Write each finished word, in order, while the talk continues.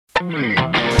Welcome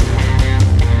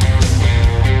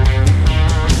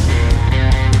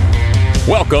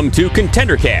to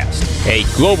ContenderCast, a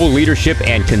global leadership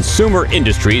and consumer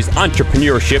industries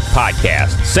entrepreneurship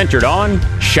podcast centered on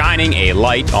shining a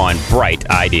light on bright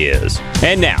ideas.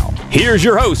 And now, here's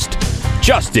your host,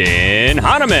 Justin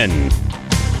Hahnemann.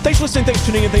 Thanks for listening, thanks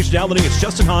for tuning in, thanks for downloading. It's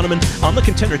Justin Hahnemann on the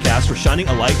ContenderCast for shining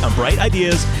a light on bright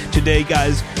ideas. Today,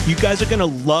 guys, you guys are going to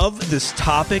love this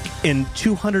topic. In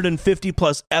 250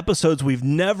 plus episodes, we've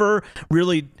never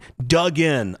really dug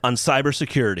in on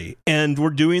cybersecurity, and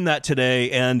we're doing that today.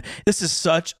 And this is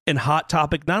such a hot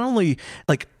topic, not only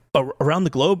like around the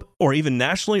globe or even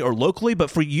nationally or locally, but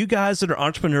for you guys that are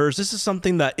entrepreneurs, this is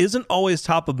something that isn't always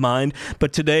top of mind,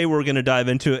 but today we're going to dive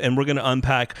into it and we're going to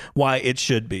unpack why it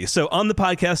should be. So on the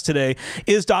podcast today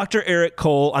is Dr. Eric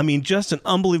Cole. I mean, just an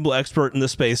unbelievable expert in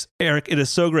this space. Eric, it is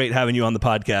so great having you on the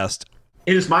podcast.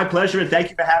 It is my pleasure, and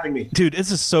thank you for having me. Dude, this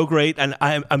is so great, and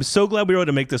I'm so glad we were able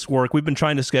to make this work. We've been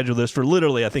trying to schedule this for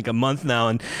literally, I think, a month now,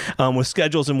 and with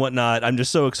schedules and whatnot, I'm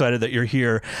just so excited that you're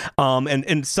here.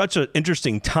 And such an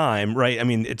interesting time, right? I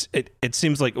mean, it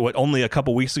seems like only a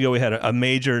couple weeks ago we had a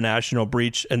major national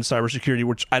breach in cybersecurity,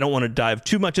 which I don't want to dive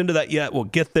too much into that yet. We'll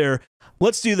get there.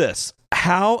 Let's do this.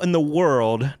 How in the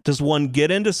world does one get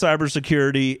into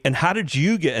cybersecurity, and how did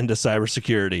you get into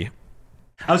cybersecurity?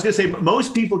 I was going to say,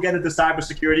 most people get into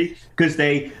cybersecurity because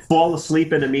they fall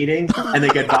asleep in a meeting and they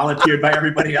get volunteered by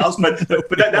everybody else. But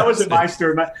that wasn't my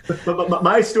story. But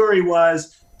my story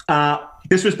was,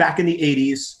 this was back in the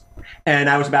 80s, and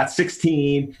I was about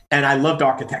 16, and I loved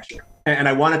architecture. And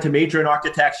I wanted to major in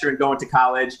architecture and go into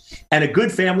college. And a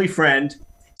good family friend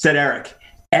said, Eric,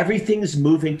 everything's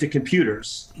moving to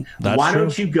computers. Why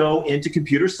don't you go into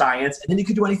computer science, and then you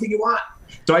can do anything you want?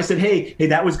 So I said, hey,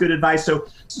 that was good advice.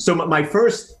 So my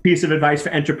first piece of advice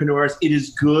for entrepreneurs, it is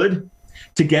good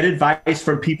to get advice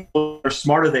from people who are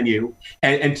smarter than you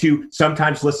and to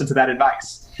sometimes listen to that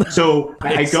advice. So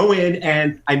I go in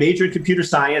and I major in computer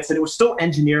science, and it was still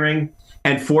engineering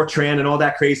and Fortran and all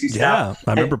that crazy stuff.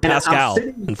 Yeah, I remember Pascal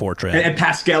and Fortran. And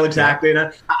Pascal, exactly. Yeah.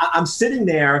 And I'm sitting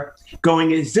there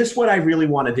going, is this what I really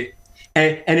want to do?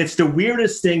 And it's the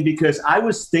weirdest thing, because I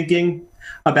was thinking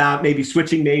about maybe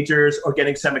switching majors or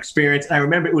getting some experience. And I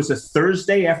remember it was a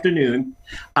Thursday afternoon.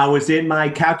 I was in my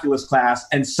calculus class,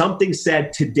 and something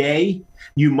said, today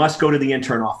you must go to the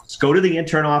intern office. Go to the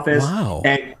intern office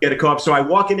and get a co-op. So I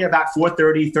walk in there about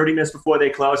 4:30, 30 minutes before they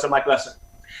close. I'm like, listen,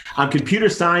 I'm computer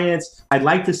science. I'd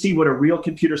like to see what a real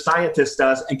computer scientist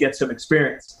does and get some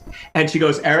experience. And she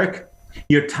goes, Eric,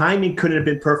 your timing couldn't have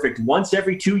been perfect. Once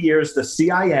every 2 years, the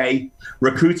CIA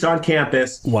recruits on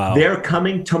campus. Wow. They're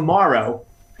coming tomorrow,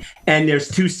 and there's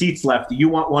 2 seats left. You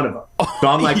want one of them? So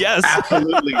I'm like, yes.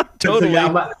 Absolutely. Totally.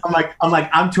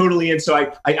 I'm totally in.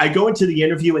 So I go into the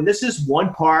interview, and this is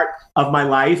one part of my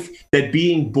life that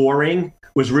being boring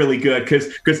was really good,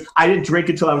 because I didn't drink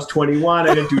until I was 21.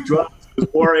 I didn't do drugs. It was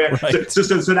boring. Right. So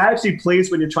that actually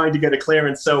plays when you're trying to get a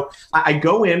clearance. So I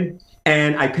go in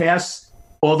and I pass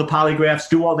all the polygraphs,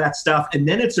 do all that stuff. And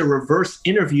then it's a reverse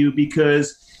interview,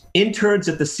 because interns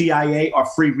at the CIA are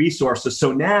free resources.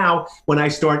 So now when I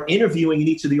start interviewing in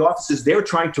each of the offices, they're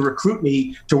trying to recruit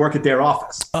me to work at their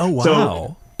office. Oh,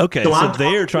 wow. Okay. So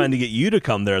they're trying to get you to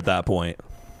come there at that point.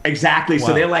 Exactly. Wow.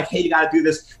 So they're like, hey, you got to do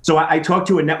this. So I talked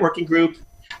to a networking group.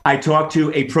 I talked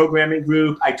to a programming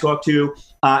group. I talked to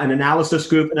an analysis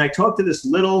group. And I talked to this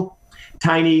little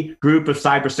tiny group of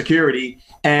cybersecurity.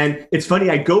 And it's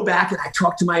funny, I go back and I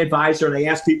talk to my advisor and I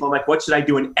ask people, I'm like, what should I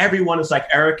do? And everyone is like,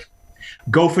 Eric,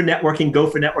 go for networking, go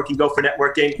for networking, go for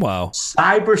networking. Wow.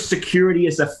 Cybersecurity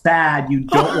is a fad. You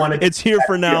don't want to. It's here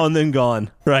for now and then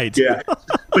gone. Right. Yeah.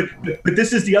 But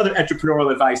this is the other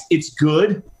entrepreneurial advice. It's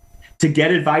good to get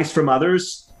advice from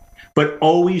others, but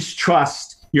always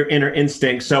trust your inner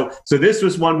instinct. So this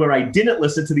was one where I didn't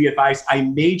listen to the advice. I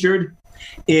majored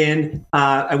in,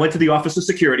 I went to the Office of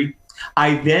Security.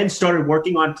 I then started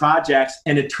working on projects,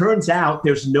 and it turns out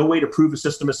there's no way to prove a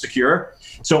system is secure.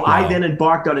 So wow. I then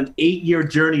embarked on an 8-year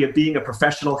journey of being a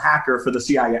professional hacker for the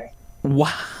CIA.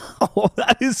 Wow.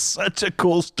 That is such a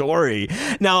cool story.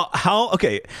 Now,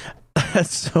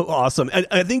 that's so awesome. And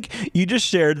I think you just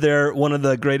shared there one of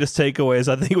the greatest takeaways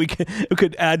I think we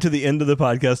could add to the end of the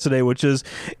podcast today, which is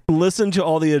listen to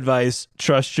all the advice,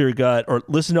 trust your gut, or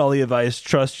listen to all the advice,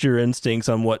 trust your instincts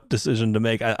on what decision to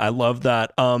make. I love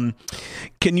that.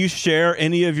 Can you share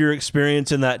any of your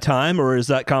experience in that time, or is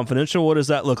that confidential? What does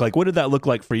that look like? What did that look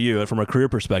like for you from a career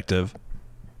perspective?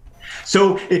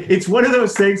 So it's one of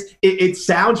those things. It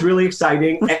sounds really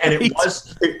exciting, and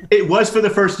it was for the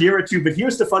first year or two. But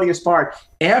here's the funniest part: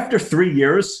 after 3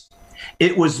 years,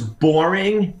 it was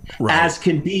boring as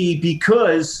can be,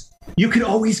 because you could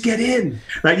always get in,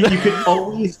 right? You could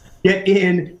always get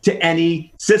into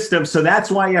any system. So that's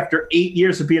why after 8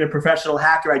 years of being a professional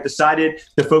hacker, I decided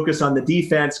to focus on the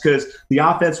defense because the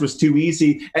offense was too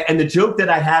easy. And the joke that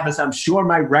I have is I'm sure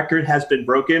my record has been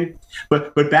broken,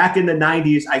 but back in the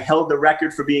 90s, I held the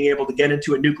record for being able to get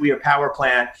into a nuclear power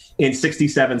plant in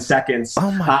 67 seconds. Oh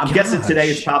my I'm guessing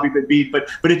today it's probably been beat, but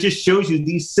it just shows you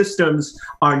these systems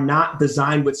are not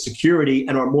designed with security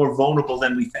and are more vulnerable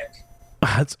than we think.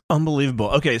 That's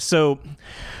unbelievable. Okay, so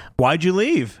why'd you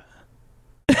leave?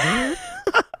 Did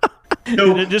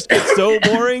it just get so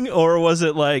boring, or was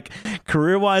it like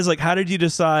career-wise? Like, how did you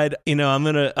decide? I'm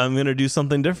gonna do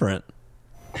something different.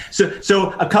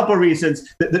 So a couple of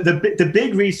reasons. The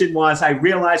big reason was I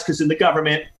realized because in the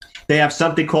government they have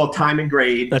something called time and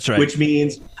grade. That's right. Which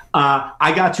means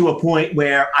I got to a point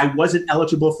where I wasn't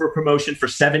eligible for a promotion for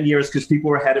 7 years because people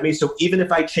were ahead of me. So even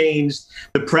if I changed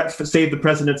saved the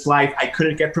president's life, I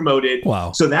couldn't get promoted.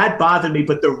 Wow. So that bothered me.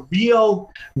 But the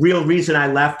real reason I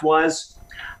left was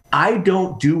I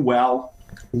don't do well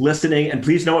listening, and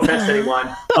please no offense to anyone,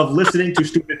 of listening to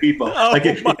stupid people. Oh, like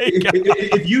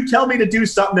if you tell me to do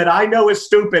something that I know is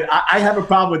stupid, I have a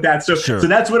problem with that. So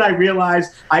that's when I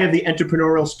realized I have the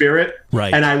entrepreneurial spirit.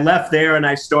 Right. And I left there and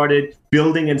I started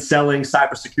building and selling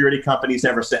cybersecurity companies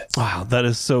ever since. Wow, that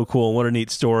is so cool. What a neat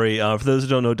story. For those who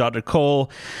don't know, Dr.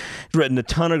 Cole has written a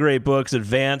ton of great books.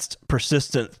 Advanced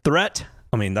Persistent Threat.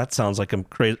 I mean, that sounds like a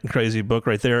crazy book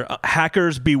right there.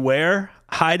 Hackers Beware,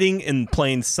 Hiding in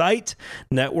Plain Sight,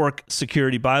 Network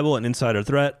Security Bible, and Insider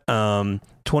Threat. 20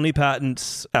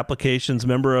 patents, applications,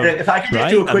 member of... If I could just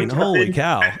do a quick... holy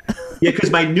cow. Yeah, because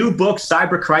my new book,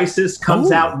 Cyber Crisis,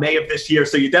 comes out May of this year.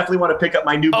 So you definitely want to pick up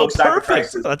my new book, Cyber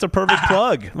Crisis. That's a perfect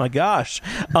plug. My gosh.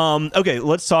 Okay,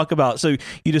 let's talk about... So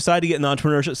you decided to get in the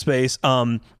entrepreneurship space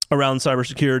around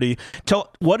cybersecurity.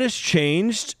 What has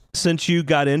changed since you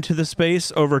got into the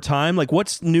space over time? Like,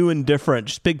 what's new and different,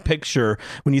 just big picture,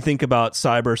 when you think about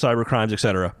cyber crimes, et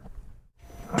cetera?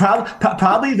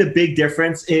 Probably the big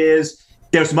difference is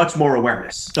there's much more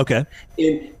awareness. Okay.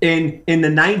 In the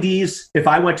 90s, if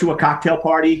I went to a cocktail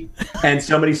party and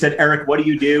somebody said, Eric, what do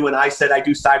you do? And I said, I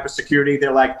do cybersecurity.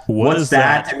 They're like, what's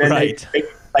that? And then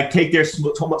they take their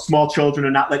small children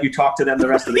and not let you talk to them the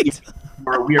rest of the evening.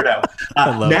 Or a weirdo.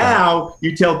 Now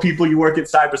you tell people you work in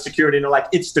cybersecurity and they're like,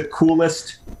 it's the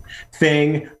coolest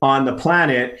thing on the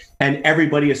planet and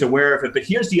everybody is aware of it. But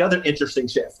here's the other interesting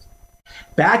shift.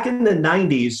 Back in the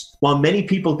 90s, while many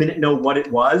people didn't know what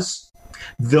it was,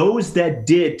 those that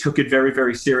did took it very,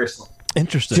 very seriously.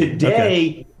 Interesting.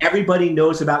 Today, everybody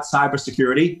knows about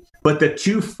cybersecurity, but the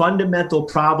two fundamental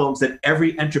problems that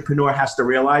every entrepreneur has to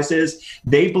realize is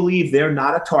they believe they're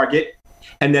not a target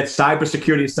and that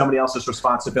cybersecurity is somebody else's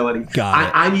responsibility.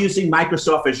 I'm using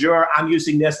Microsoft Azure. I'm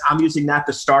using this. I'm using that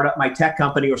to start up my tech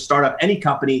company or start up any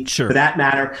company for that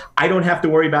matter. I don't have to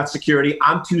worry about security.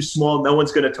 I'm too small. No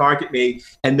one's going to target me.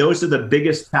 And those are the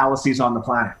biggest fallacies on the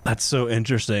planet. That's so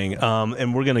interesting.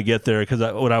 And we're going to get there because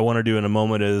what I want to do in a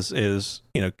moment is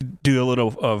do a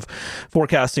little of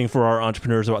forecasting for our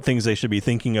entrepreneurs about things they should be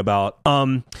thinking about.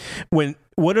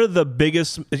 What are the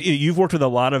biggest? You've worked with a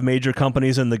lot of major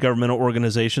companies and the governmental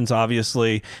organizations,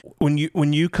 obviously. When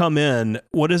you come in,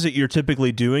 what is it you're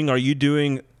typically doing? Are you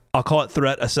doing, I'll call it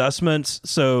threat assessments,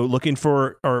 so looking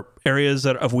for areas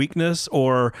of weakness,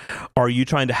 or are you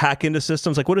trying to hack into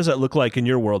systems? Like, what does that look like in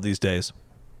your world these days?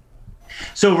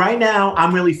 So right now,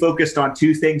 I'm really focused on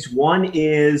two things. One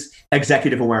is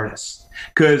executive awareness,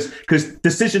 because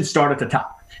decisions start at the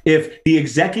top. If the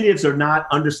executives are not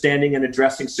understanding and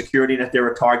addressing security and that they're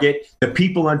a target, the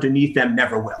people underneath them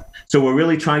never will. So we're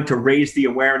really trying to raise the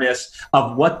awareness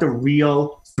of what the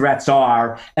real threats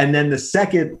are. And then the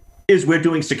second is we're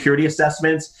doing security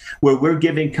assessments where we're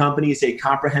giving companies a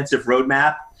comprehensive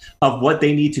roadmap of what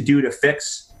they need to do to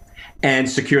fix and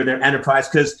secure their enterprise.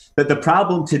 Because the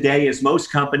problem today is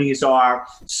most companies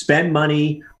spend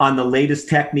money on the latest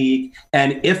technique.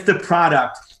 And if the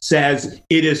product says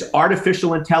it is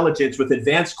artificial intelligence with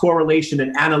advanced correlation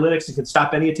and analytics that can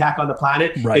stop any attack on the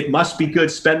planet, it must be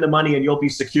good. Spend the money and you'll be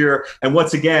secure. And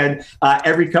once again,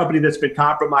 every company that's been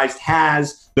compromised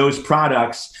has those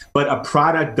products, but a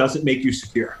product doesn't make you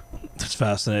secure. That's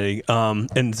fascinating.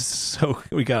 And so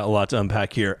we got a lot to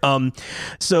unpack here.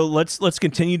 So let's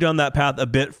continue down that path a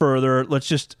bit further.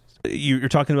 You're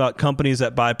talking about companies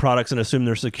that buy products and assume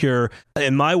they're secure.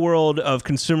 In my world of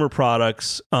consumer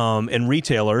products and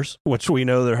retailers, which we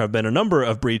know there have been a number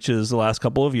of breaches the last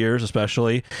couple of years,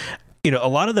 especially, a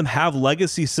lot of them have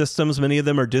legacy systems. Many of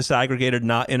them are disaggregated,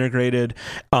 not integrated,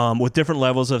 with different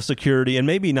levels of security, and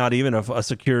maybe not even a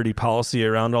security policy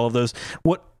around all of those.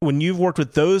 When you've worked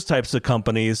with those types of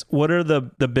companies, what are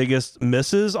the biggest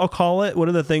misses, I'll call it? What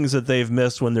are the things that they've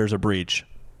missed when there's a breach?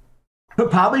 But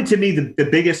probably to me, the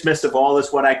biggest miss of all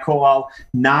is what I call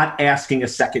not asking a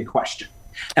second question.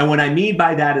 And what I mean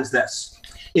by that is this.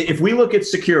 If we look at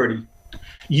security,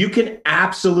 you can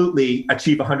absolutely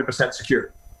achieve 100%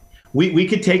 security. We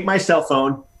could take my cell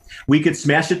phone, we could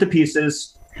smash it to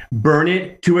pieces, burn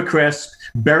it to a crisp,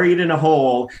 bury it in a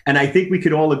hole, and I think we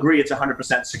could all agree it's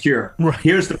 100% secure. Right.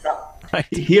 Here's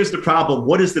the problem.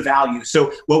 What is the value?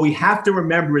 So what we have to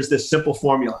remember is this simple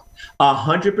formula.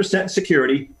 100%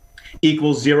 security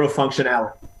equals zero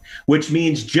functionality, which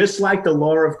means just like the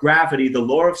law of gravity, the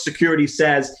law of security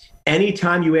says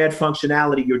anytime you add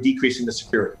functionality, you're decreasing the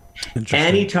security.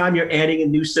 Anytime you're adding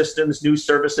in new systems, new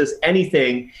services,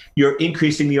 anything, you're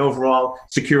increasing the overall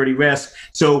security risk.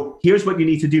 So here's what you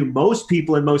need to do. Most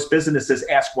people in most businesses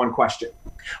ask one question.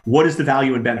 What is the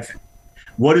value and benefit?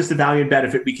 What is the value and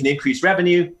benefit? We can increase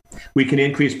revenue. We can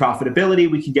increase profitability.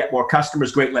 We can get more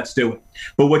customers. Great, let's do it.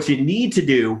 But what you need to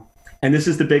do, and this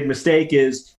is the big mistake,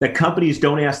 is that companies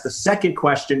don't ask the second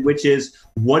question, which is,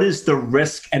 what is the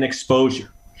risk and exposure?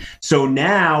 So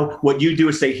now what you do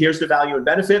is say, here's the value and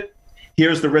benefit,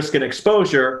 here's the risk and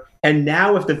exposure. And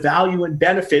now if the value and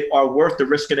benefit are worth the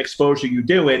risk and exposure, you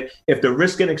do it. If the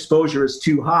risk and exposure is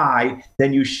too high,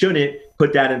 then you shouldn't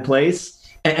put that in place.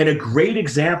 And a great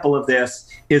example of this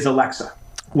is Alexa.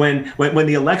 When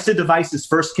the Alexa devices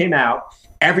first came out,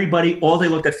 all they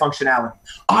looked at functionality.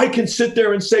 I can sit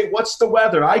there and say, what's the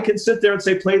weather? I can sit there and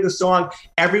say, play the song.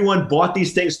 Everyone bought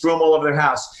these things, threw them all over their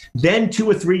house. Then 2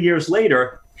 or 3 years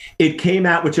later, it came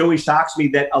out, which always shocks me,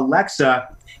 that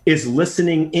Alexa is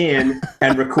listening in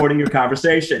and recording your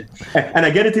conversation. And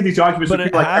I get into these arguments but with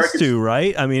people it like has Eric. to,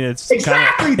 right? I mean, it's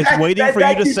exactly it's waiting for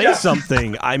you to say does.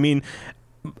 something. I mean,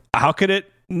 how could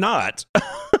it not?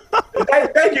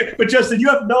 Thank you. But Justin, you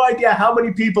have no idea how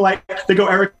many people they go,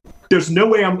 Eric, there's no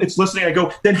way it's listening. I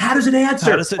go, then how does it answer?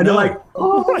 How does it and know? They're like,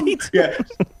 oh, right. Yeah.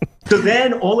 So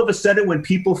then all of a sudden, when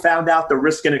people found out the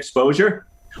risk and exposure,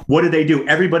 what did they do?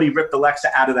 Everybody ripped Alexa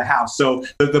out of the house. So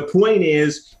the point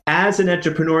is, as an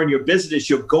entrepreneur in your business,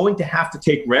 you're going to have to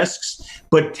take risks,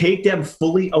 but take them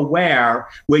fully aware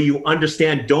where you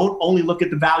understand. Don't only look at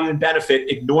the value and benefit,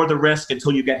 ignore the risk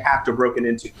until you get hacked or broken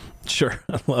into. Sure.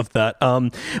 I love that.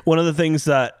 One of the things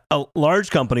that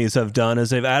large companies have done is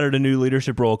they've added a new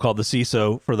leadership role called the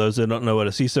CISO. For those that don't know what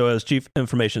a CISO is, Chief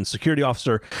Information Security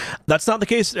Officer. That's not the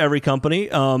case at every company.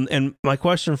 And my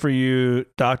question for you,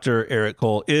 Dr. Eric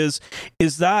Cole, is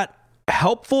that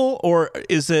helpful, or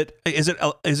is it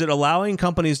allowing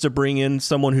companies to bring in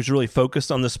someone who's really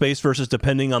focused on the space versus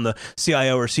depending on the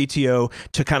CIO or CTO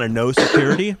to kind of know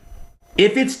security?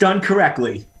 If it's done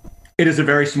correctly, it is a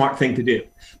very smart thing to do.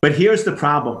 But here's the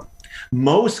problem.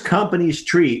 Most companies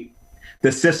treat the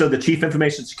CISO, the Chief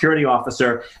Information Security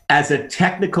Officer, as a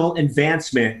technical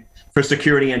advancement for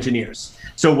security engineers.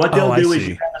 So what they'll do is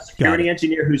you have a security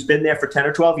engineer who's been there for 10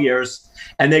 or 12 years,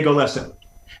 and they go, listen,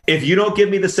 if you don't give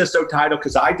me the CISO title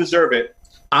because I deserve it,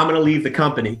 I'm going to leave the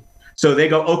company. So they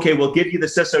go, okay, we'll give you the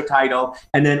CISO title.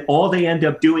 And then all they end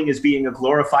up doing is being a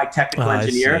glorified technical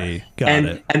engineer.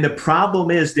 And the problem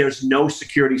is there's no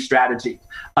security strategy.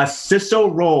 A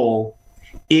CISO role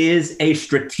is a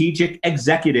strategic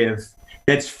executive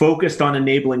that's focused on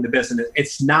enabling the business.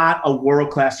 It's not a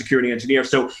world-class security engineer.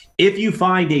 So if you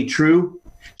find a true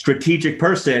strategic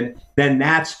person, then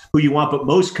that's who you want. But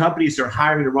most companies are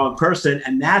hiring the wrong person.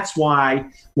 And that's why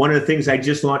one of the things I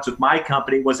just launched with my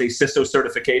company was a CISO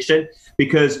certification,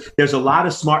 because there's a lot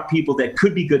of smart people that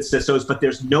could be good CISOs, but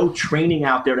there's no training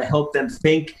out there to help them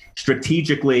think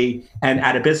strategically and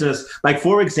at a business. Like,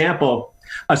 for example,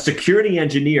 a security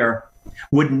engineer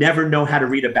would never know how to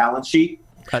read a balance sheet.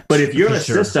 But if you're a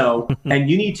CISO and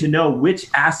you need to know which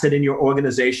asset in your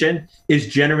organization is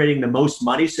generating the most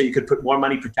money so you could put more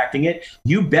money protecting it,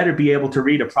 you better be able to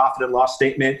read a profit and loss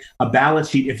statement, a balance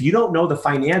sheet. If you don't know the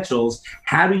financials,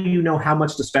 how do you know how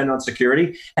much to spend on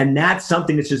security? And that's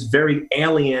something that's just very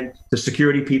alien to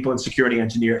security people and security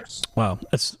engineers. Wow,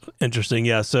 that's interesting.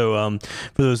 Yeah, so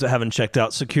for those that haven't checked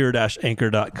out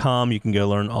secure-anchor.com, you can go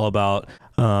learn all about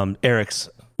Eric's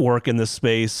work in this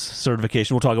space,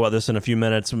 certification. We'll talk about this in a few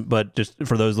minutes, but just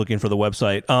for those looking for the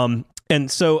website. And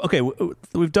so, okay,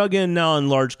 we've dug in now in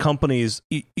large companies.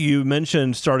 You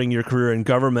mentioned starting your career in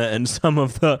government and some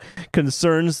of the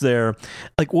concerns there.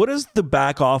 Like, what is the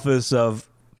back office of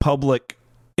public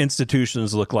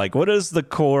institutions look like? What does the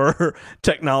core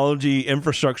technology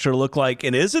infrastructure look like?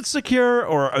 And is it secure?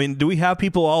 Or, I mean, do we have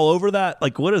people all over that?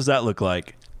 Like, what does that look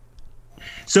like?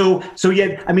 So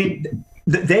yeah, I mean,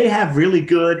 they have really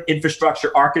good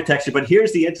infrastructure architecture, but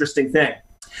here's the interesting thing.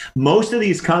 Most of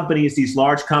these companies, these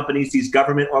large companies, these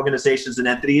government organizations and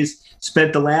entities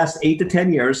spent the last 8 to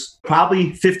 10 years,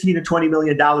 probably $15 to $20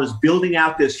 million building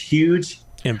out this huge,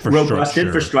 robust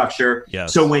infrastructure.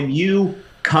 Yes. So when you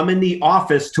come in the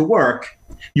office to work,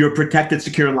 you're protected,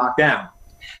 secure, and locked down.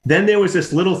 Then there was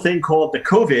this little thing called the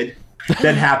COVID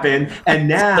that happened, and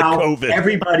now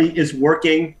everybody is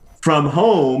working from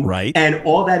home, right? And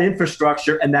all that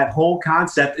infrastructure and that whole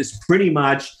concept is pretty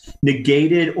much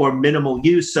negated or minimal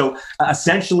use. So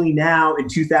essentially now in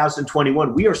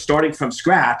 2021, we are starting from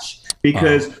scratch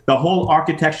because the whole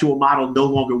architectural model no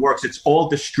longer works. It's all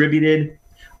distributed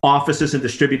offices and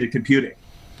distributed computing.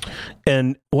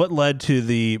 And what led to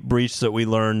the breach that we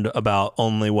learned about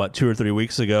only, 2 or 3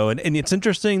 weeks ago? And it's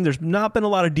interesting, there's not been a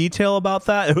lot of detail about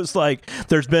that. It was like,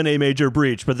 there's been a major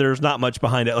breach, but there's not much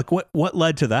behind it. Like, what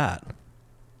led to that?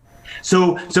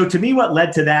 So to me, what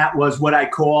led to that was what I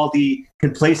call the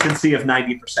complacency of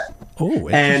 90%. Oh,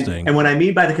 interesting. And what I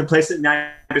mean by the complacent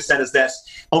 90% is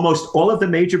this. Almost all of the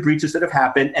major breaches that have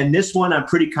happened, and this one I'm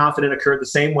pretty confident occurred the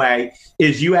same way,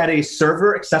 is you had a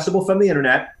server accessible from the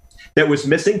internet that was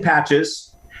missing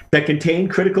patches that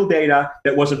contained critical data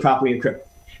that wasn't properly encrypted.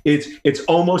 It's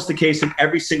almost the case in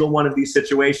every single one of these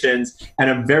situations, and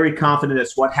I'm very confident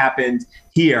it's what happened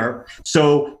here.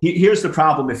 So here's the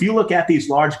problem. If you look at these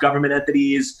large government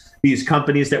entities, these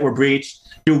companies that were breached,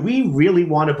 do we really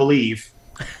want to believe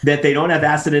that they don't have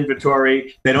asset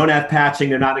inventory, they don't have patching,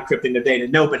 they're not encrypting the data?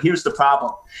 No, but here's the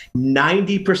problem.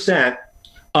 90%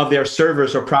 of their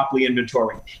servers are properly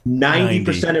inventory.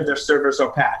 90% of their servers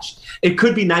are patched. It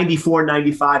could be 94,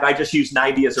 95. I just use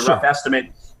 90 as a rough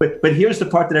estimate. But here's the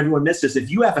part that everyone misses. If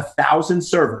you have 1,000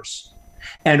 servers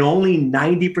and only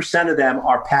 90% of them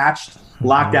are patched,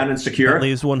 locked down, and secure. That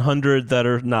leaves 100 that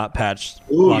are not patched.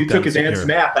 Ooh, you took advanced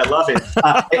math. I love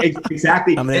it.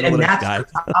 Exactly. I'm an and that's guy.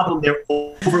 the problem. They're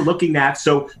overlooking that.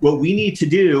 So what we need to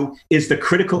do is the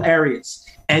critical areas.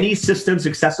 Any systems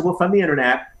accessible from the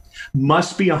internet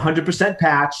must be 100%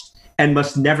 patched and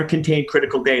must never contain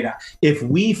critical data. If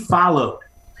we followed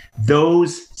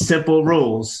those simple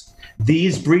rules,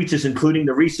 these breaches, including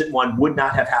the recent one, would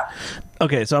not have happened.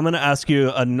 Okay, so I'm going to ask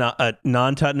you a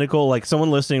non-technical, like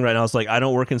someone listening right now is like, I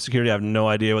don't work in security. I have no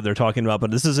idea what they're talking about, but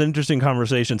this is an interesting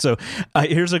conversation. So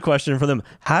here's a question for them.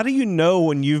 How do you know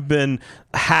when you've been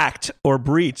hacked or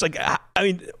breached? Like, I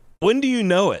mean, when do you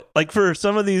know it? Like for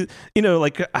some of these,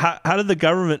 like how did the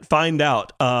government find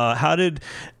out? How did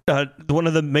one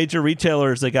of the major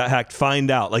retailers that got hacked find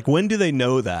out? Like, when do they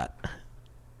know that?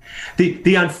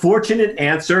 The unfortunate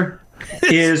answer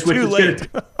is, which is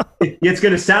it's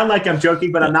going to sound like I'm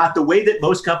joking, but I'm not. The way that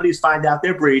most companies find out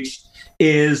they're breached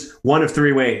is one of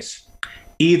 3 ways.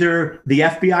 Either the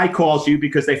FBI calls you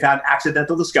because they found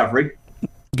accidental discovery.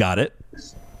 Got it.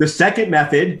 The second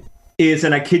method is,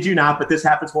 and I kid you not, but this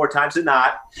happens more times than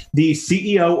not, the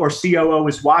CEO or COO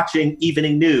is watching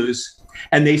evening news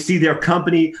and they see their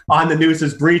company on the news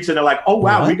is breached and they're like, oh,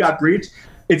 wow, we got breached.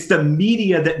 It's the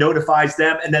media that notifies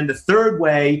them. And then the third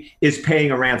way is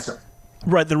paying a ransom.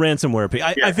 Right, the ransomware.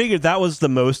 I figured that was the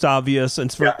most obvious.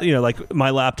 And like my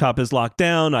laptop is locked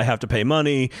down. I have to pay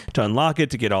money to unlock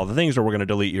it to get all the things, or we're going to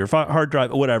delete your hard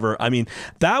drive, or whatever. I mean,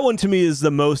 that one to me is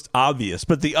the most obvious.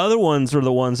 But the other ones are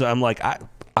the ones that I'm like, I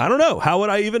don't know. How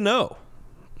would I even know?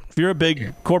 If you're a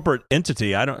big corporate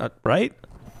entity, I don't. Right?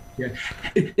 Yeah.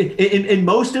 In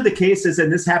most of the cases,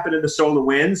 and this happened in the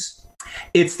SolarWinds,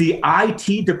 it's the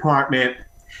IT department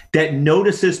that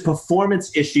notices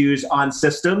performance issues on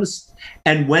systems.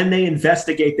 And when they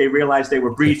investigate, they realize they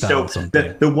were breached. So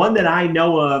the one that I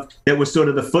know of that was sort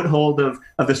of the foothold of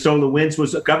the SolarWinds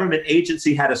was a government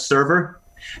agency had a server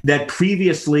that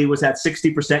previously was at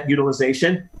 60%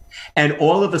 utilization. And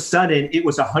all of a sudden, it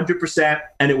was 100%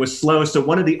 and it was slow. So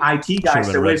one of the IT guys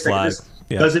said, wait a second, this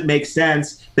doesn't make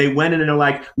sense. They went in and they're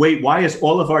like, wait, why is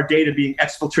all of our data being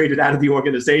exfiltrated out of the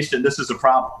organization? This is a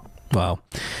problem. Wow.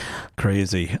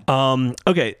 Crazy.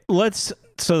 Okay,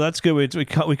 so that's good.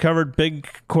 We covered big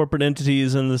corporate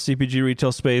entities in the CPG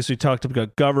retail space. We talked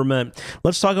about government.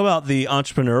 Let's talk about the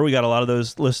entrepreneur. We got a lot of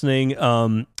those listening.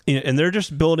 and they're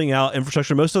just building out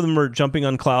infrastructure. Most of them are jumping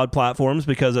on cloud platforms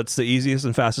because it's the easiest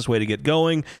and fastest way to get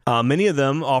going. Many of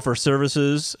them offer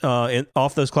services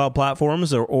off those cloud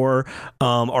platforms, or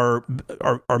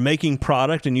are making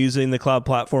product and using the cloud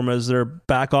platform as their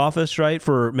back office, right,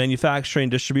 for manufacturing,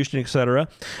 distribution, etc.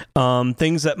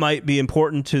 Things that might be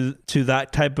important to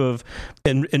that type of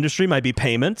industry might be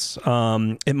payments.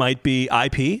 It might be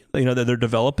IP, that they're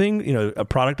developing, a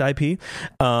product IP.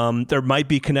 There might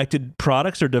be connected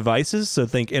products or devices. So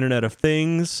think Internet of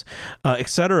Things,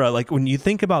 etc. Like when you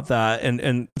think about that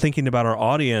and thinking about our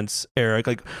audience, Eric,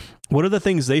 like what are the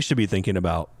things they should be thinking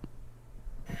about?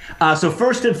 So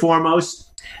first and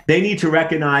foremost, they need to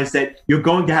recognize that you're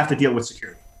going to have to deal with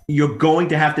security. You're going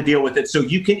to have to deal with it. So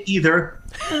you can either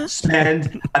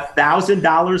spend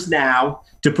 $1,000 now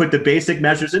to put the basic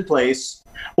measures in place,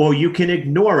 or you can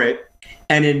ignore it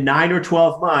and in 9 or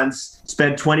 12 months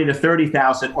spend $20,000 to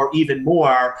 $30,000 or even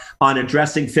more on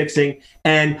addressing, fixing,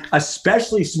 and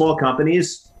especially small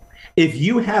companies. If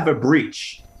you have a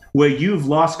breach where you've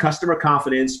lost customer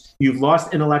confidence, you've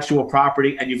lost intellectual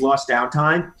property, and you've lost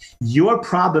downtime, your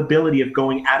probability of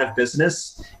going out of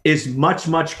business is much,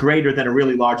 much greater than a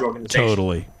really large organization.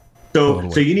 Totally.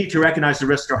 So you need to recognize the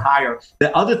risks are higher.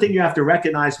 The other thing you have to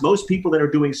recognize, most people that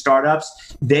are doing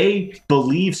startups, they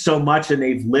believe so much and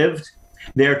they've lived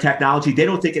their technology, they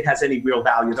don't think it has any real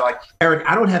value. They're like, Eric,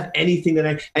 I don't have anything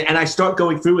and I start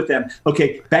going through with them.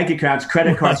 Okay, bank accounts,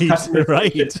 credit cards, customer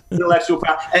intellectual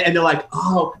property, and they're like,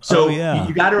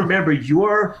 you got to remember,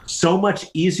 you're so much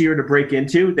easier to break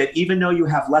into that even though you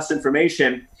have less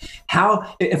information,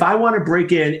 if I want to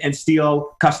break in and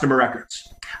steal customer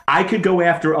records, I could go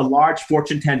after a large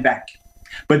Fortune 10 bank,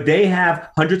 but they have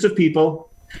hundreds of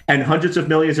people and hundreds of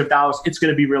millions of dollars. It's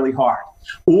going to be really hard.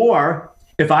 Or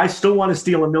if I still want to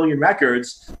steal 1 million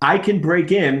records, I can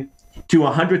break in to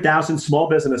 100,000 small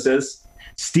businesses,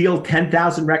 steal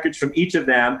 10,000 records from each of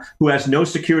them who has no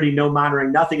security, no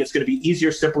monitoring, nothing. It's going to be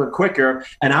easier, simpler, and quicker.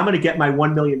 And I'm going to get my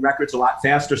 1 million records a lot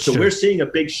faster. So we're seeing a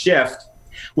big shift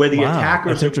where the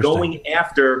attackers are going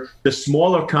after the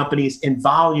smaller companies in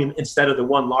volume instead of the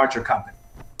one larger company.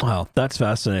 Wow, that's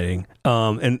fascinating.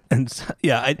 I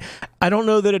don't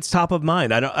know that it's top of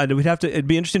mind. It'd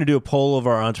be interesting to do a poll of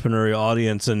our entrepreneurial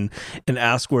audience and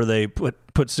ask where they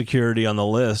put security on the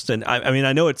list. And I mean,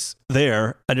 I know it's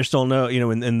there. I just don't know,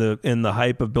 in the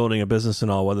hype of building a business and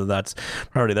all, whether that's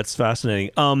priority. That's fascinating.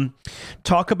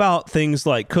 Talk about things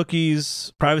like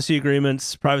cookies, privacy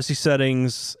agreements, privacy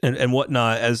settings, and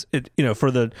whatnot as it,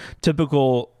 for the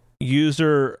typical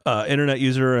user, internet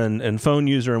user and phone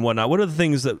user and whatnot. What are the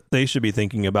things that they should be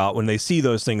thinking about when they see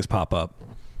those things pop up?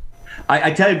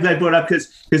 I tell you, I brought it up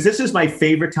because this is my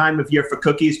favorite time of year for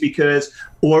cookies because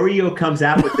Oreo comes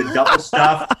out with the double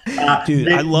stuff.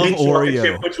 Dude, I love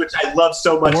Oreo. Which I love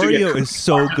so much. Oreo is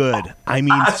so good. I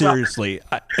mean, seriously.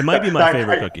 It might be my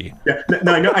favorite cookie.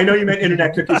 No, I know you meant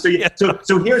internet cookies.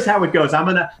 So here's how it goes. I'm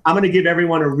gonna give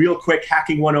everyone a real quick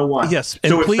hacking 101. Yes,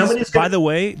 and so please, by the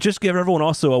way, just give everyone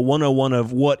also a 101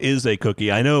 of what is a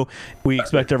cookie. I know we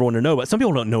expect everyone to know, but some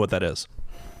people don't know what that is.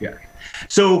 Yeah.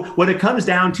 So what it comes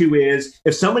down to is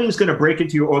if somebody is going to break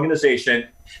into your organization,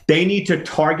 they need to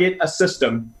target a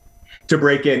system to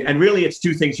break in. And really, it's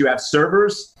two things. You have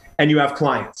servers and you have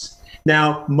clients.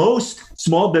 Now, most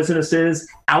small businesses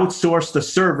outsource the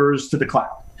servers to the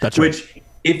cloud. That's right. Which,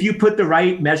 if you put the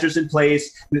right measures in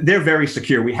place, they're very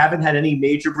secure. We haven't had any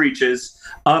major breaches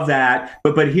of that.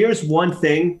 But here's one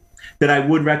thing that I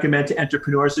would recommend to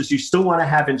entrepreneurs is you still want to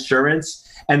have insurance.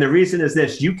 And the reason is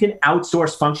this: you can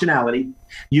outsource functionality,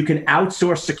 you can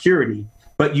outsource security,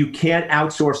 but you can't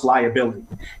outsource liability.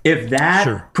 If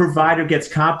that provider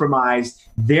gets compromised,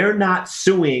 they're not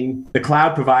suing the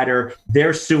cloud provider,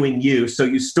 they're suing you. So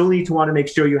you still need to want to make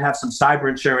sure you have some cyber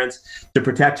insurance to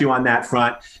protect you on that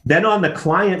front. Then on the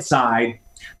client side,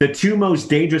 the two most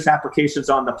dangerous applications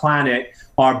on the planet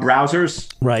are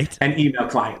browsers and email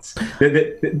clients.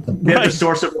 They're the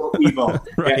source of all evil.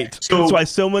 Right. So that's why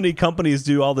so many companies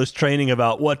do all this training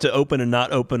about what to open and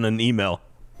not open an email.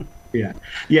 Yeah.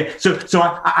 So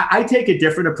I take a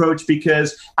different approach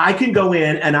because I can go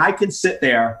in and I can sit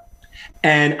there,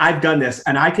 and I've done this,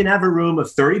 and I can have a room of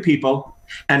 30 people,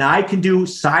 and I can do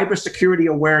cybersecurity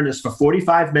awareness for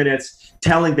 45 minutes,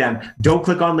 telling them, don't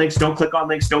click on links, don't click on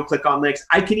links, don't click on links.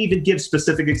 I can even give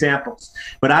specific examples.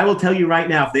 But I will tell you right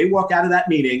now, if they walk out of that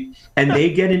meeting and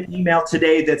they get an email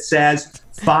today that says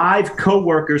 5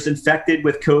 coworkers infected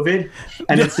with COVID,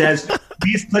 and it says,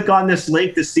 please click on this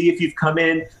link to see if you've come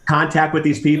in contact with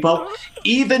these people.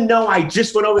 Even though I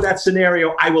just went over that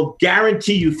scenario, I will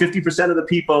guarantee you 50% of the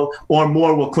people or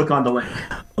more will click on the link.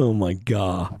 Oh my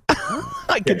God.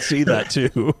 I can see that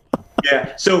too.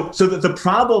 Yeah. So the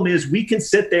problem is we can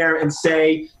sit there and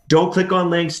say, don't click on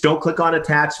links, don't click on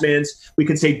attachments. We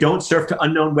can say, don't surf to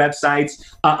unknown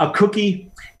websites. A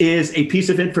cookie is a piece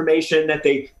of information that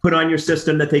they put on your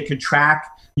system that they can track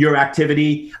your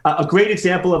activity. A great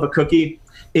example of a cookie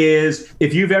is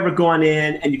if you've ever gone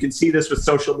in, and you can see this with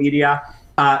social media,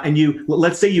 and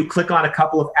let's say you click on a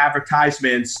couple of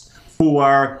advertisements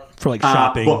for like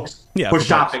shopping. Books. Yeah, for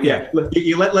shopping. Books.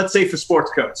 Yeah. Let's say for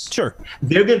sports coats. Sure.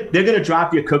 They're gonna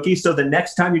drop your cookie. So the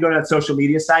next time you go to that social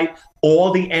media site,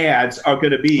 all the ads are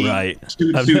gonna be right.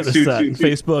 I've noticed that.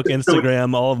 Facebook,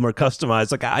 Instagram, all of them are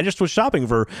customized. Like, I just was shopping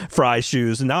for Fry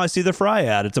shoes, and now I see the Fry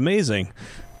ad. It's amazing.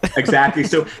 Exactly.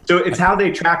 So it's how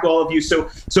they track all of you.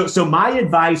 So my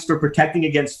advice for protecting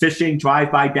against phishing,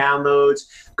 drive-by downloads,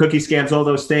 cookie scams, all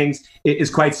those things is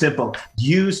quite simple.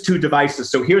 Use 2 devices.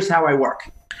 So here's how I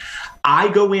work. I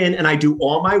go in and I do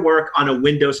all my work on a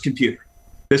Windows computer.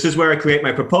 This is where I create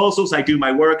my proposals, I do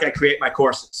my work, I create my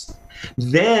courses.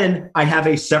 Then I have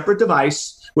a separate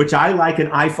device, which I like an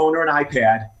iPhone or an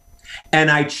iPad,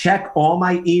 and I check all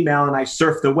my email and I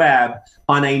surf the web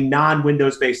on a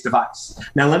non-Windows based device.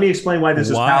 Now, let me explain why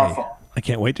this is powerful. I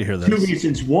can't wait to hear this. 2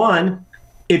 reasons. One,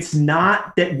 it's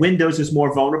not that Windows is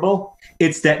more vulnerable.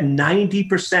 It's that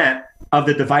 90% of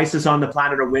the devices on the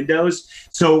planet are Windows.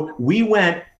 So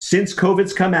since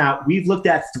COVID's come out, we've looked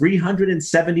at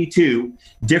 372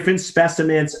 different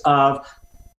specimens of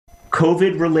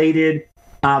COVID-related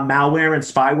malware and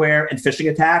spyware and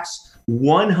phishing attacks.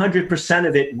 100%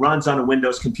 of it runs on a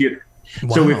Windows computer.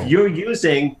 Wow. So if you're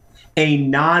using a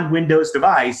non-Windows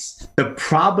device, the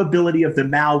probability of the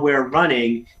malware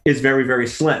running is very, very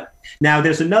slim. Now,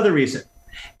 there's another reason.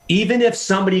 Even if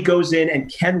somebody goes in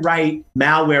and can write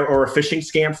malware or a phishing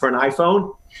scam for an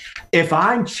iPhone, if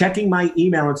I'm checking my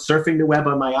email and surfing the web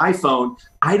on my iPhone,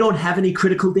 I don't have any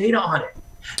critical data on it.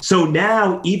 So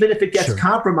now, even if it gets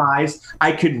compromised,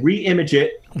 I could re-image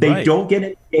it. They don't get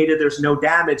any data. There's no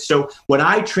damage. So when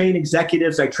I train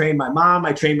executives, I train my mom,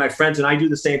 I train my friends, and I do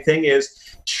the same thing is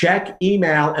check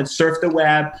email and surf the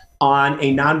web on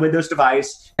a non-Windows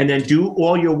device, and then do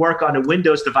all your work on a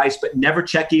Windows device, but never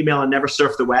check email and never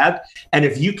surf the web. And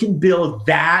if you can build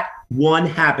that one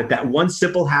habit, that one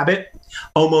simple habit,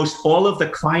 almost all of the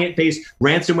client-based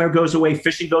ransomware goes away,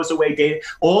 phishing goes away, data,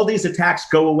 all these attacks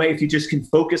go away if you just can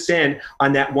focus in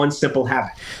on that one simple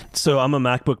habit. So I'm a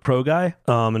MacBook Pro guy.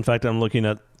 In fact, I'm looking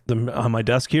at on my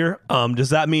desk here.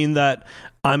 Does that mean that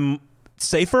I'm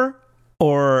safer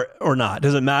or not?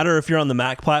 Does it matter if you're on the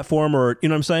Mac platform, or, you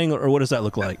know what I'm saying? Or what does that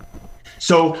look like?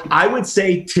 So I would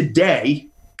say today,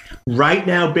 right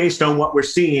now, based on what we're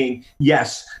seeing,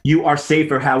 yes, you are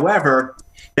safer. However,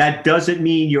 that doesn't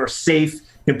mean you're safe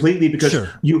completely, because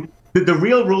the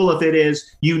real rule of it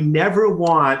is you never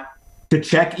want to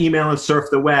check email and surf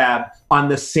the web on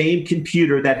the same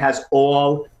computer that has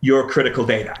all your critical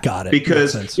data. Got it.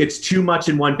 Because it's too much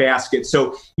in one basket.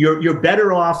 So you're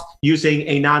better off using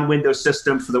a non-Windows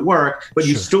system for the work, but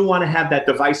you still want to have that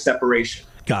device separation.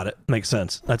 Got it. Makes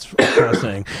sense. That's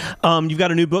fascinating. You've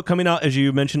got a new book coming out, as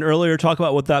you mentioned earlier. Talk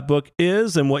about what that book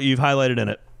is and what you've highlighted in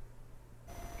it.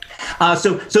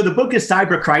 So the book is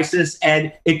Cyber Crisis,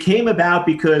 and it came about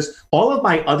because all of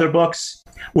my other books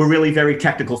were really very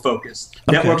technical focused.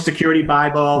 Okay. Network Security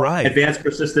Bible, Advanced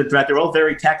Persistent Threat, they're all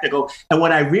very technical. And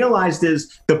what I realized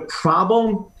is the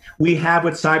problem we have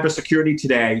with cybersecurity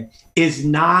today is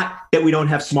not that we don't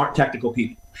have smart technical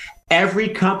people. Every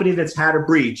company that's had a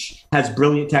breach has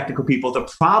brilliant technical people. The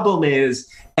problem is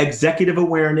executive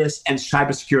awareness and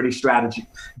cybersecurity strategy.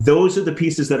 Those are the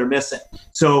pieces that are missing.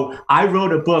 So I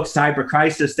wrote a book, Cyber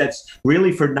Crisis, that's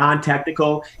really for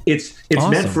non-technical. It's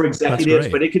awesome. Meant for executives,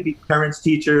 but it could be parents,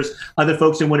 teachers, other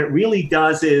folks. And what it really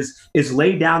does is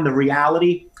lay down the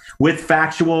reality with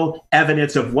factual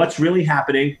evidence of what's really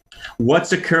happening,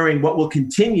 what's occurring, what will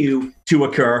continue to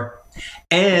occur,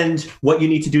 and what you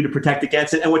need to do to protect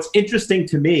against it. And what's interesting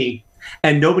to me,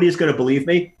 and nobody's going to believe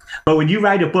me, but when you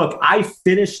write a book, I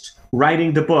finished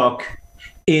writing the book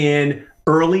in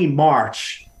early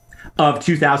March of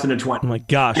 2020. Oh my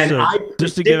gosh. And so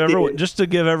just to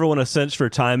give everyone a sense for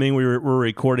timing, we're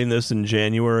recording this in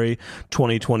January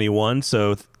 2021.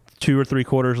 So 2 or 3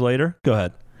 quarters later. Go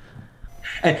ahead.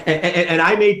 And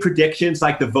I made predictions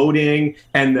like the voting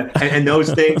and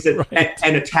those things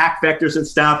and attack vectors and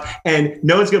stuff. And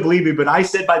no one's going to believe me, but I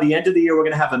said by the end of the year, we're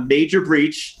going to have a major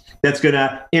breach that's going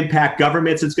to impact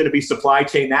governments. It's going to be supply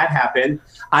chain. That happened.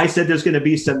 I said there's going to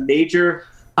be some major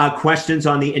questions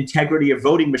on the integrity of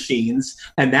voting machines,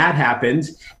 and that happened.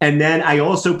 And then I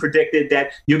also predicted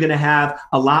that you're going to have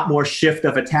a lot more shift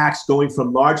of attacks going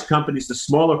from large companies to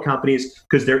smaller companies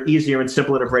because they're easier and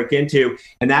simpler to break into,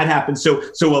 and that happened. So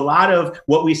a lot of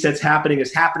what we said is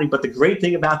happening. But the great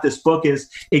thing about this book is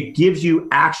it gives you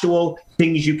actual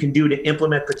things you can do to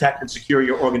implement, protect, and secure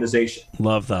your organization.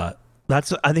 Love that.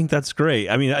 I think that's great.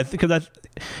 I mean, I think that's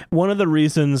one of the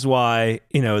reasons why,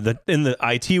 in the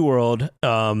IT world,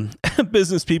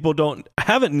 business people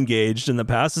haven't engaged in the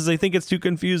past is they think it's too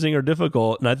confusing or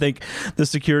difficult. And I think the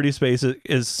security space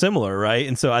is similar, right?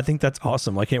 And so I think that's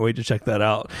awesome. I can't wait to check that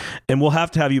out. And we'll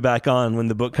have to have you back on when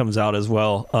the book comes out as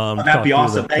well. That'd be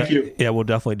awesome. Thank you. Yeah, we'll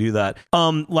definitely do that.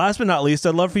 Last but not least,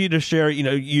 I'd love for you to share,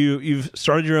 you've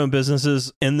started your own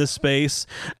businesses in this space.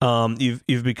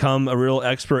 You've become a real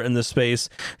expert in this space.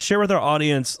 Share with our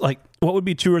audience, what would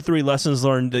be 2 or 3 lessons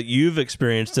learned that you've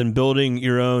experienced in building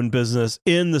your own business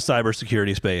in the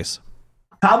cybersecurity space?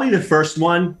 Probably the first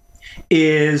one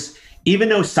is, even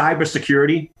though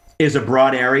cybersecurity is a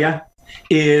broad area,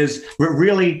 is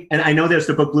really, and I know there's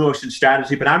the book Blue Ocean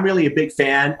Strategy, but I'm really a big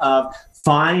fan of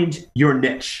find your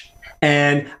niche.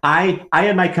 And I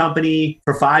had my company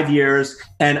for 5 years,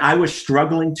 and I was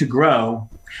struggling to grow.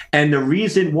 And the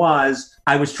reason was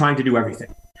I was trying to do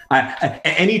everything.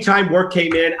 Anytime work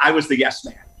came in, I was the yes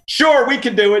man. Sure, we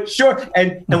can do it. Sure.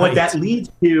 And what that leads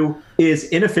to is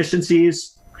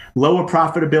inefficiencies, lower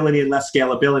profitability, and less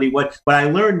scalability. What I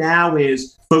learned now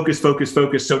is focus.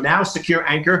 So now Secure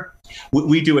Anchor,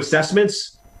 we do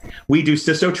assessments, we do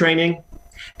CISO training,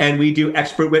 and we do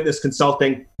expert witness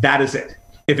consulting. That is it.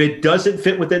 If it doesn't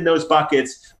fit within those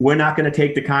buckets, we're not going to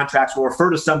take the contracts. We'll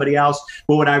refer to somebody else.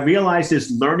 But what I realized is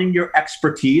learning your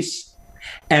expertise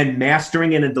and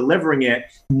mastering it and delivering it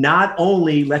not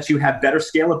only lets you have better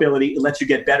scalability, it lets you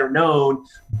get better known,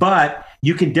 but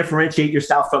you can differentiate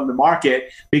yourself from the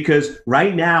market, because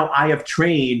right now I have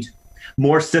trained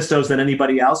more CISOs than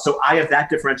anybody else. So I have that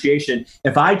differentiation.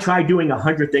 If I tried doing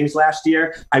 100 things last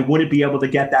year, I wouldn't be able to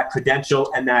get that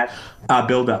credential and that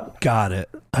buildup. Got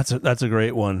it. That's a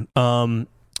great one.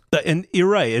 And you're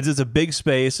right. It's a big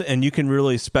space, and you can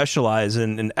really specialize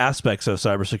in aspects of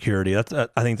cybersecurity.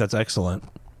 I think that's excellent.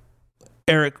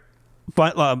 Eric,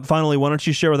 finally, why don't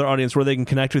you share with our audience where they can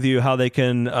connect with you, how they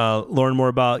can learn more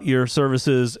about your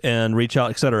services and reach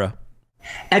out, et cetera?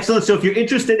 Excellent. So if you're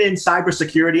interested in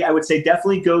cybersecurity, I would say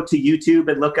definitely go to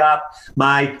YouTube and look up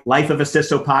my Life of a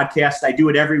CISO podcast. I do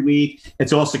it every week.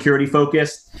 It's all security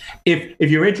focused. If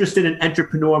you're interested in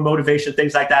entrepreneur motivation,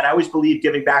 things like that, I always believe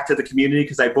giving back to the community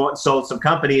because I bought and sold some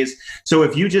companies. So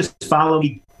if you just follow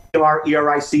me,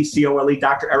 ERICCOLE,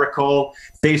 Dr. Eric Cole,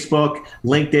 Facebook,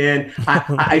 LinkedIn.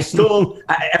 I still,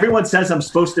 everyone says I'm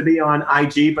supposed to be on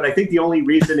IG, but I think the only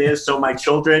reason is so my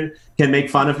children can make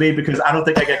fun of me, because I don't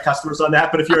think I get customers on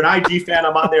that. But if you're an IG fan,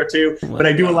 I'm on there too. But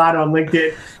I do a lot on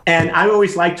LinkedIn. And I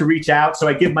always like to reach out. So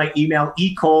I give my email,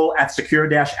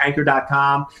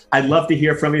 ecole@secure-anchor.com. I'd love to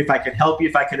hear from you. If I can help you,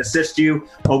 if I can assist you,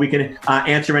 or we can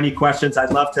answer any questions. I'd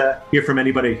love to hear from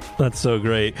anybody. That's so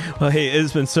great. Well, hey,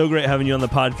 it's been so great having you on the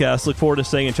podcast. Look forward to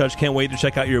staying in touch. Can't wait to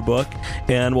check out your book.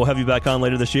 And we'll have you back on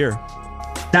later this year.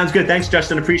 Sounds good. Thanks,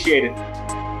 Justin. Appreciate it.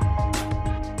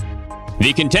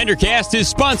 The ContenderCast is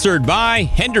sponsored by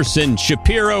Henderson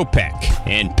Shapiro Peck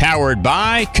and powered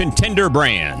by Contender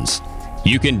Brands.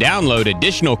 You can download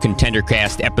additional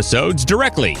ContenderCast episodes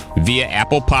directly via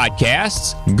Apple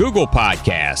Podcasts, Google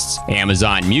Podcasts,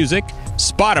 Amazon Music,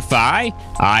 Spotify,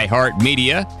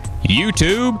 iHeartMedia,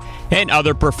 YouTube, and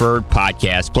other preferred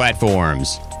podcast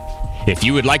platforms. If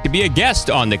you would like to be a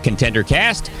guest on the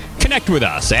ContenderCast, connect with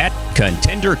us at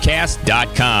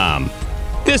contendercast.com.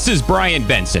 This is Brian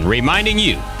Benson reminding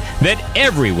you that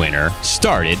every winner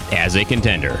started as a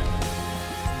contender.